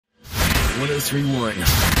103.1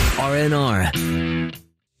 RNR.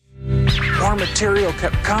 More material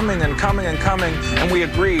kept coming and coming and coming, and we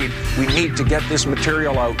agreed we need to get this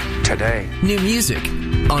material out today. New music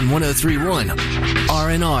on 103.1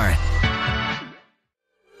 RNR.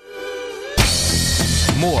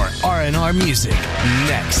 More RNR music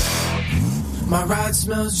next. My ride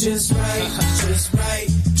smells just right, just right,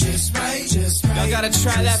 just right, just right. Y'all gotta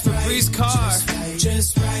try that Febreze car.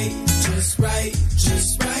 Just right, just right,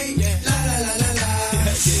 just right. Yeah. La la la la la.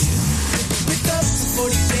 Pick up for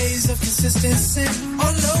 40 days of consistency.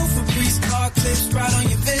 All low Febreze car clips right on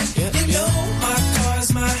your vent. You know my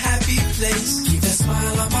car's my happy place. Keep that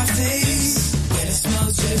smile on my face. Yeah, it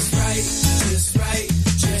smells just right, just right,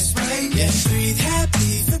 just right. Yeah, breathe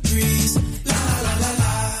happy Febreze. La la la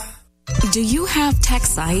la. Do you have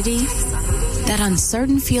taxiety? That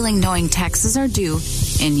uncertain feeling knowing taxes are due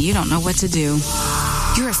and you don't know what to do.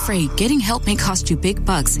 You're afraid getting help may cost you big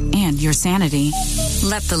bucks and your sanity.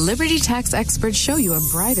 Let the Liberty Tax experts show you a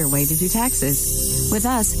brighter way to do taxes. With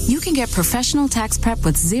us, you can get professional tax prep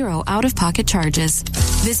with zero out-of-pocket charges.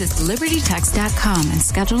 Visit libertytax.com and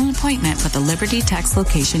schedule an appointment with the Liberty Tax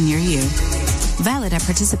location near you. Valid at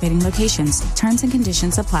participating locations. Terms and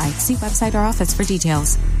conditions apply. See website or office for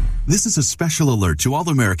details. This is a special alert to all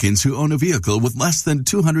Americans who own a vehicle with less than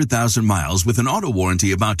 200,000 miles with an auto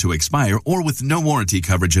warranty about to expire or with no warranty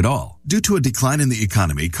coverage at all. Due to a decline in the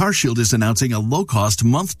economy, CarShield is announcing a low-cost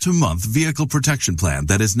month-to-month vehicle protection plan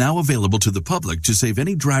that is now available to the public to save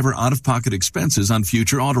any driver out-of-pocket expenses on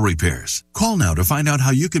future auto repairs. Call now to find out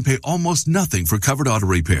how you can pay almost nothing for covered auto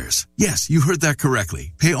repairs. Yes, you heard that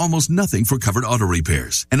correctly. Pay almost nothing for covered auto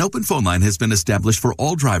repairs. An open phone line has been established for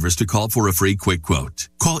all drivers to call for a free quick quote.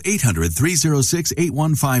 Call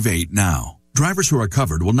 800-306-8158 now. Drivers who are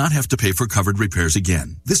covered will not have to pay for covered repairs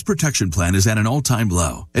again. This protection plan is at an all-time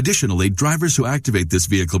low. Additionally, drivers who activate this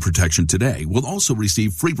vehicle protection today will also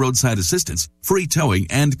receive free roadside assistance, free towing,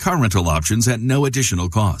 and car rental options at no additional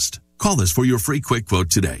cost. Call us for your free quick quote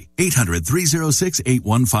today.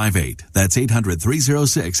 800-306-8158. That's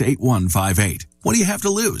 800-306-8158. What do you have to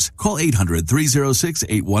lose? Call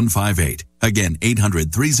 800-306-8158. Again,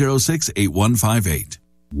 800-306-8158.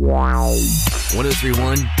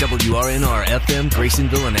 103.1 WRNR FM,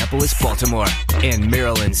 Graysonville, Annapolis, Baltimore, and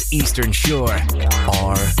Maryland's Eastern Shore.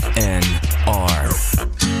 RNR.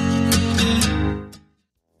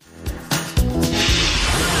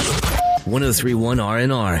 103.1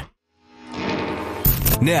 RNR.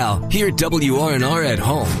 Now, hear WRNR at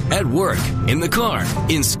home, at work, in the car,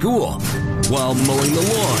 in school, while mowing the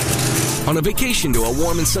lawn, on a vacation to a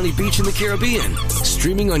warm and sunny beach in the Caribbean,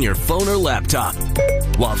 streaming on your phone or laptop,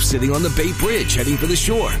 while sitting on the Bay Bridge heading for the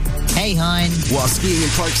shore. Hey, hon. While skiing in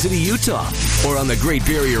Park City, Utah, or on the Great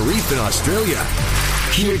Barrier Reef in Australia.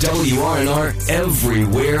 Hear WRNR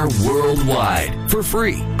everywhere worldwide for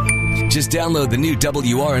free. Just download the new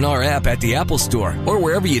WRNR app at the Apple Store or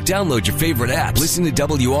wherever you download your favorite apps. Listen to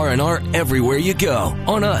WRNR everywhere you go.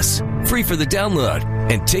 On us. Free for the download.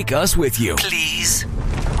 And take us with you. Please.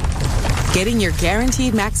 Getting your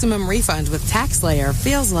guaranteed maximum refund with TaxSlayer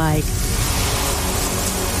feels like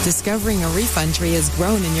discovering a refund tree has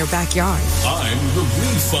grown in your backyard. I'm the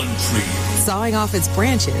refund tree. Sawing off its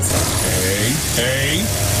branches. Hey.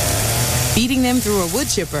 Feeding them through a wood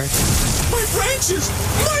chipper. My branches!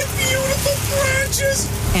 My beautiful branches!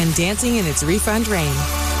 And dancing in its refund rain.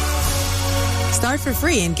 Start for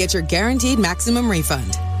free and get your guaranteed maximum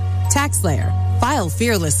refund. TaxSlayer. File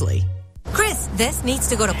fearlessly. Chris, this needs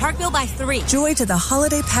to go to Parkville by 3. Joy to the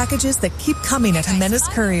holiday packages that keep coming at Jimenez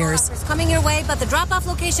Couriers. Coming your way, but the drop-off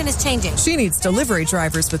location is changing. She needs delivery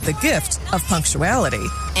drivers with the gift of punctuality.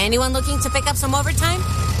 Anyone looking to pick up some overtime?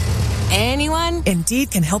 Anyone?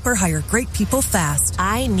 Indeed can help her hire great people fast.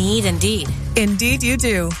 I need Indeed. Indeed you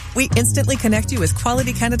do. We instantly connect you with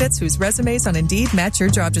quality candidates whose resumes on Indeed match your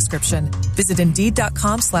job description. Visit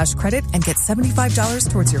Indeed.com/credit and get $75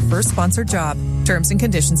 towards your first sponsored job. Terms and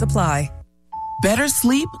conditions apply. Better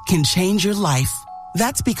sleep can change your life.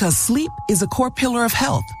 That's because sleep is a core pillar of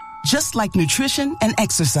health, just like nutrition and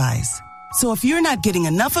exercise. So if you're not getting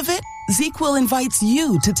enough of it, ZQL invites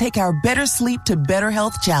you to take our Better Sleep to Better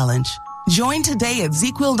Health Challenge. Join today at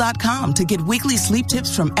ZQL.com to get weekly sleep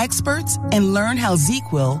tips from experts and learn how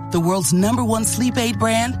ZQL, the world's #1 sleep aid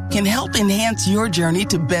brand, can help enhance your journey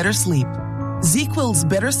to better sleep. ZQL's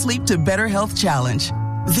Better Sleep to Better Health Challenge.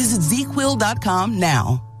 Visit ZQL.com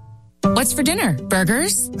now. What's for dinner?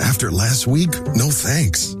 Burgers? After last week, no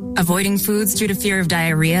thanks. Avoiding foods due to fear of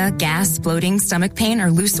diarrhea, gas, bloating, stomach pain,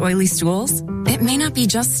 or loose, oily stools? It may not be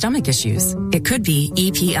just stomach issues. It could be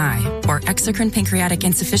EPI, or exocrine pancreatic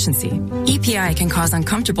insufficiency. EPI can cause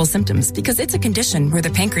uncomfortable symptoms because it's a condition where the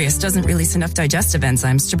pancreas doesn't release enough digestive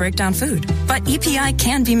enzymes to break down food. But EPI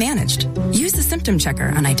can be managed. Use the symptom checker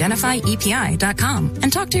on identifyepi.com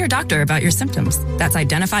and talk to your doctor about your symptoms. That's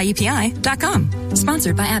identifyepi.com.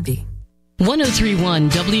 Sponsored by AbbVie. 1031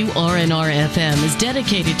 WRNR FM is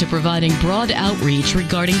dedicated to providing broad outreach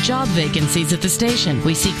regarding job vacancies at the station.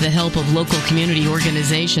 We seek the help of local community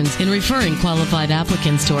organizations in referring qualified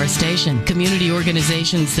applicants to our station. Community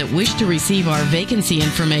organizations that wish to receive our vacancy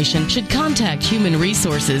information should contact Human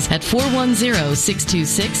Resources at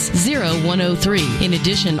 410-626-0103. In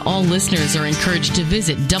addition, all listeners are encouraged to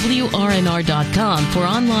visit WRNR.com for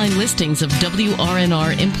online listings of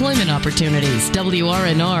WRNR employment opportunities.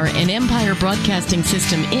 WRNR and Empire Broadcasting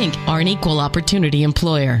System, Inc. are an equal opportunity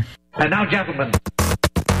employer. And now, gentlemen.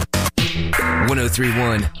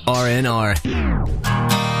 1031 RNR.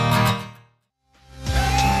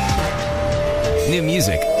 New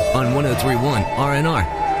music on 1031 RNR.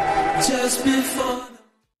 Just before.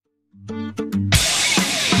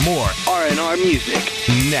 More RNR music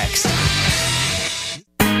next.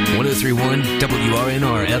 1031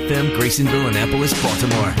 WRNR FM, Graysonville, Annapolis,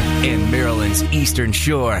 Baltimore, and Maryland's Eastern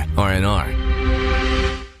Shore, RNR.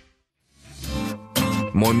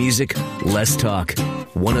 More music, less talk.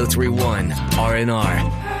 1031 RNR.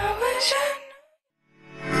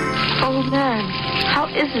 Old man, how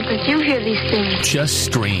is it that you hear these things? Just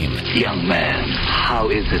stream. Young man, how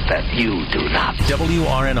is it that you do not?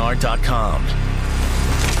 WRNR.com.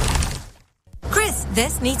 Chris,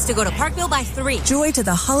 this needs to go to Parkville by 3. Joy to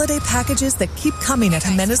the holiday packages that keep coming at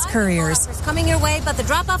Jimenez Couriers. Coming your way, but the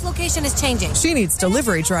drop-off location is changing. She needs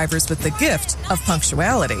delivery drivers with the gift of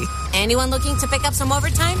punctuality. Anyone looking to pick up some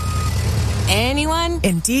overtime? Anyone?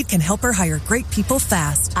 Indeed can help her hire great people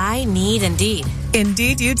fast. I need Indeed.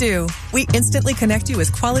 Indeed you do. We instantly connect you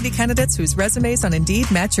with quality candidates whose resumes on Indeed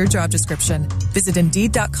match your job description. Visit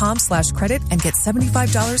Indeed.com/credit and get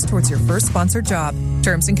 $75 towards your first sponsored job.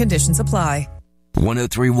 Terms and conditions apply.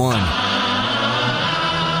 1031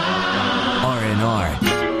 RNR.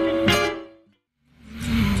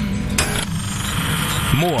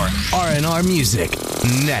 More RNR music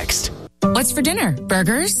next. What's for dinner?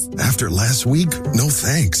 Burgers? After last week, no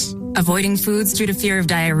thanks. Avoiding foods due to fear of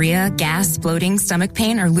diarrhea, gas, bloating, stomach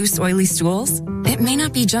pain, or loose, oily stools? It may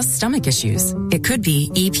not be just stomach issues. It could be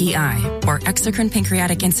EPI, or exocrine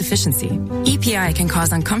pancreatic insufficiency. EPI can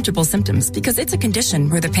cause uncomfortable symptoms because it's a condition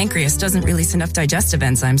where the pancreas doesn't release enough digestive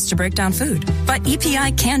enzymes to break down food. But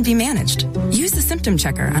EPI can be managed. Use the symptom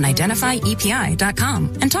checker on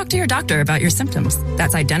identifyepi.com and talk to your doctor about your symptoms.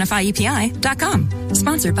 That's identifyepi.com.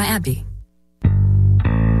 Sponsored by AbbVie.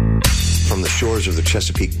 From the shores of the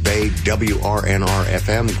Chesapeake Bay, WRNR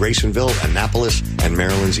FM, Graysonville, Annapolis, and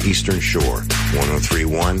Maryland's Eastern Shore.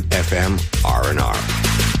 1031 FM, RNR.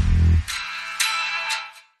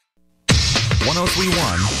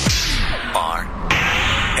 1031 RNR.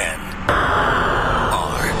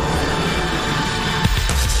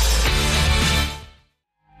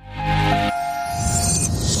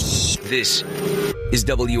 This is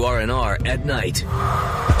WRNR at night.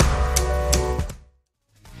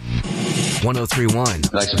 1031.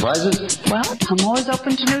 Like surprises? Well, I'm always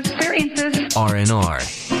open to new experiences. RNR.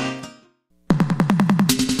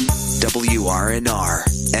 WRNR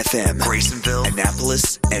FM, Graysonville,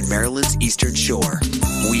 Annapolis, and Maryland's Eastern Shore.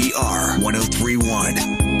 We are 1031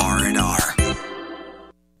 RNR.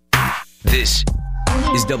 This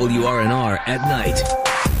is WRNR at night.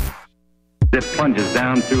 It plunges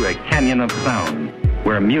down through a canyon of sound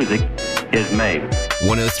where music is made.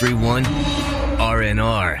 1031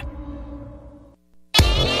 RNR.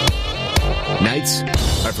 Nights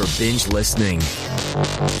are for binge listening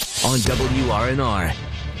on WRNR.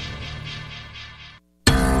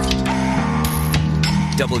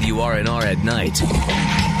 WRNR at night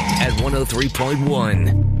at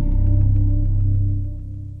 103.1.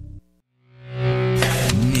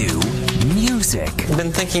 New music. I've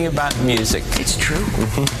been thinking about music. It's true.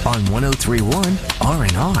 On 103.1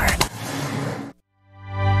 RNR.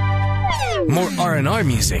 More RNR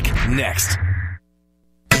music next.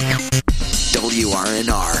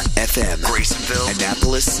 WRNR FM, Graysonville,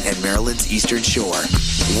 Annapolis, and Maryland's Eastern Shore.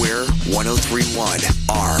 We're 1031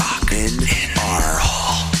 RNR.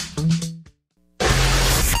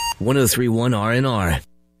 1031 RNR.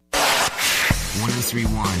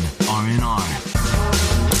 1031 RNR.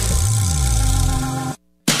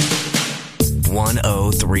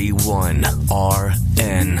 1031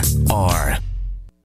 RNR.